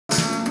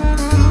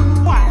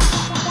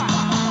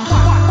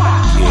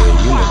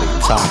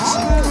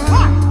toxic.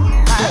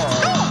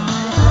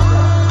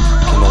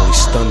 Can only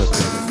stomach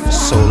it for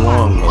so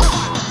long though.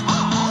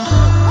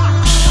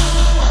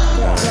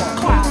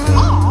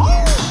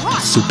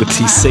 Super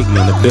T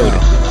Sigma in the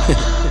building.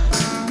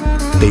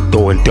 They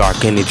throwing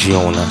dark energy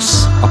on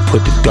us. I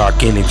put the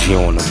dark energy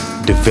on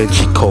them. Da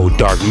Vinci Code,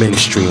 dark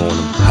ministry on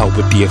them. Help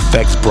with the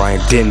effects,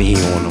 Brian Denny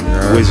on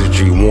them.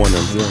 Wizardry, warn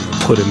them.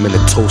 Put them in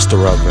a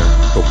toaster oven.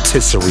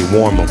 Rotisserie,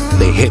 warm them.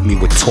 They hit me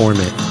with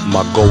torment.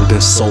 My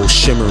golden soul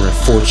shimmering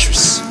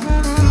fortress.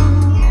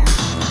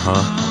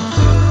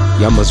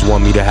 Y'all must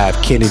want me to have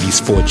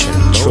Kennedy's fortune.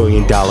 $1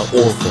 trillion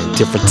orphan,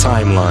 different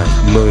timeline.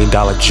 $1 million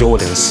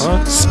Jordans,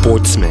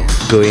 sportsman,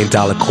 $1 billion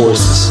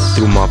courses.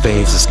 Through my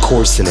veins is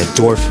coursing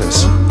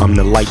endorphins. I'm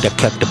the light that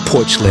kept the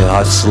porch lit,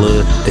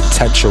 hustler. The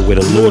tetra where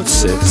the Lord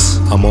sits.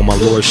 I'm on my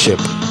lordship,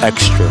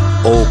 extra.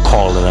 Old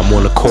calling, I'm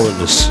on the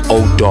cordless.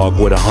 Old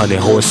dog with 100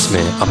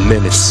 horsemen, a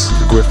menace.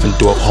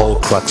 Gryffindor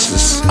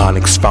Horcruxes,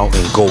 Onyx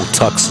fountain, gold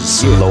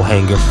tuxes. Low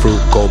hanging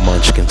fruit, gold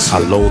munchkins. I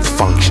loathe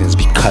functions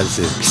because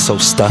it be so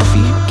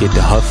stuffy. Get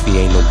the huffy,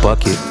 ain't no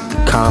bucket.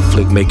 The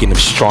conflict making them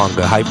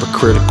stronger,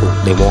 hypercritical.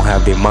 They won't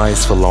have their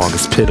minds for long,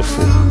 it's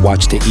pitiful.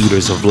 Watch the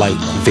eaters of light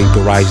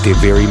vaporize their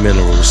very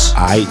minerals.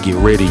 I get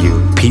rid of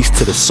you. Peace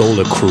to the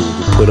solar crew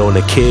who put on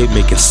a kid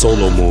making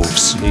solo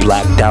moves.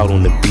 Blacked out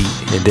on the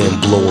beat and then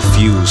blow a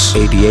fuse.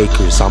 80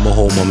 acres, I'ma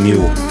hold my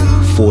mule.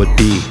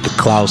 4D, the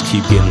clouds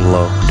keep getting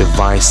low.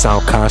 Divine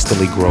sound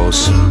constantly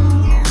grows.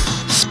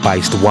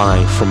 Spiced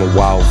wine from a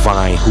wild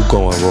vine, who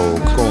going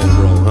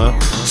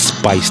rogue?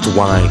 Spiced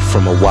wine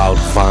from a wild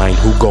vine,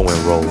 who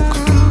going rogue?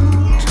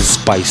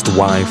 Spiced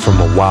wine from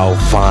a wild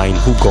vine,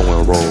 who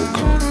going rogue?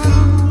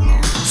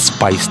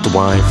 Spiced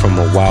wine from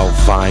a wild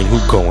vine, who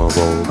going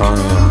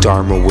rogue?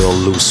 Dharma will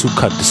loose, who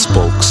cut the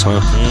spokes,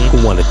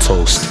 Who want a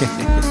toast?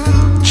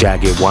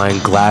 Jagged wine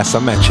glass,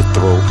 I'm at your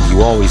throat.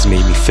 You always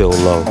made me feel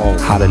low.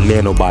 How the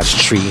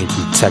nanobots treating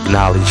you,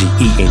 technology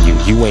eating you.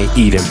 You ain't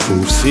eating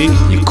proof, see?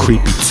 You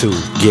creepy too.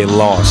 Get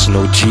lost,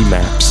 no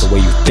G-maps. The way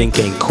you think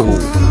ain't cool.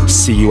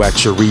 See you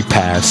at your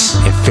repass.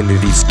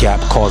 Infinity's gap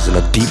causing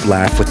a deep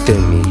laugh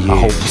within me. I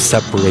hope you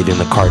separate in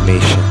the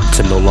carnation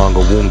to no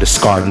longer wound the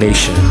scarred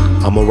nation.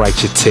 I'ma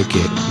write your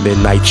ticket.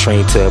 Midnight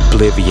train to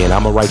oblivion.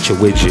 I'ma write your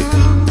widget.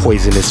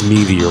 Poisonous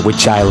meteor,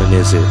 which island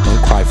is it?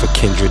 Don't cry for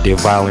kindred, their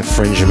vile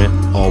infringement.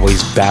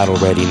 Always battle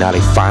ready, now they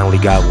finally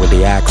got what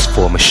they asked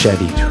for,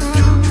 machete.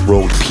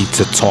 Rolled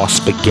pizza, tossed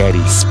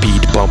spaghetti,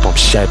 speed bump, I'm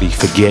Chevy,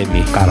 forget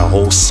me. Got a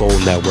whole soul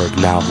network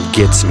now who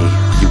gets me.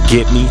 You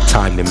get me,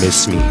 time to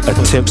miss me.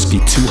 Attempts be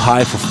too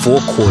high for 4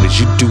 quarters,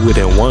 you do it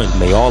in 1.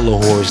 May all the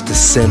whores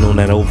descend on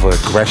that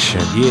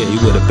over-aggression. Yeah, you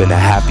would've been a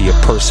happier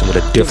person with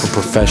a different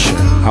profession.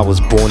 I was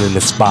born in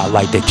the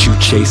spotlight that you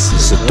chasing,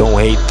 so don't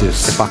hate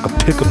this. If I could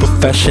pick a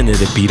profession,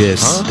 it'd be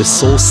this. The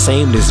soul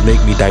sameness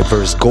make me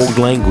diverse, gold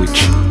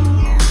language.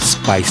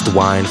 Spiced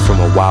wine from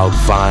a wild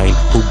vine,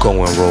 who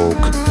going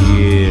rogue?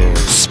 Yeah.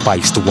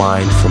 Spiced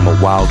wine from a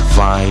wild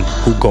vine,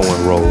 who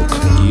going rogue?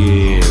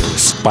 Yeah.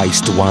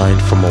 Spiced wine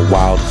from a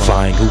wild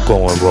vine, who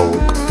going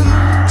rogue?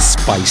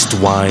 Spiced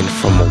wine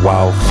from a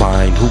wild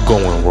vine, who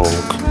going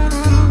rogue?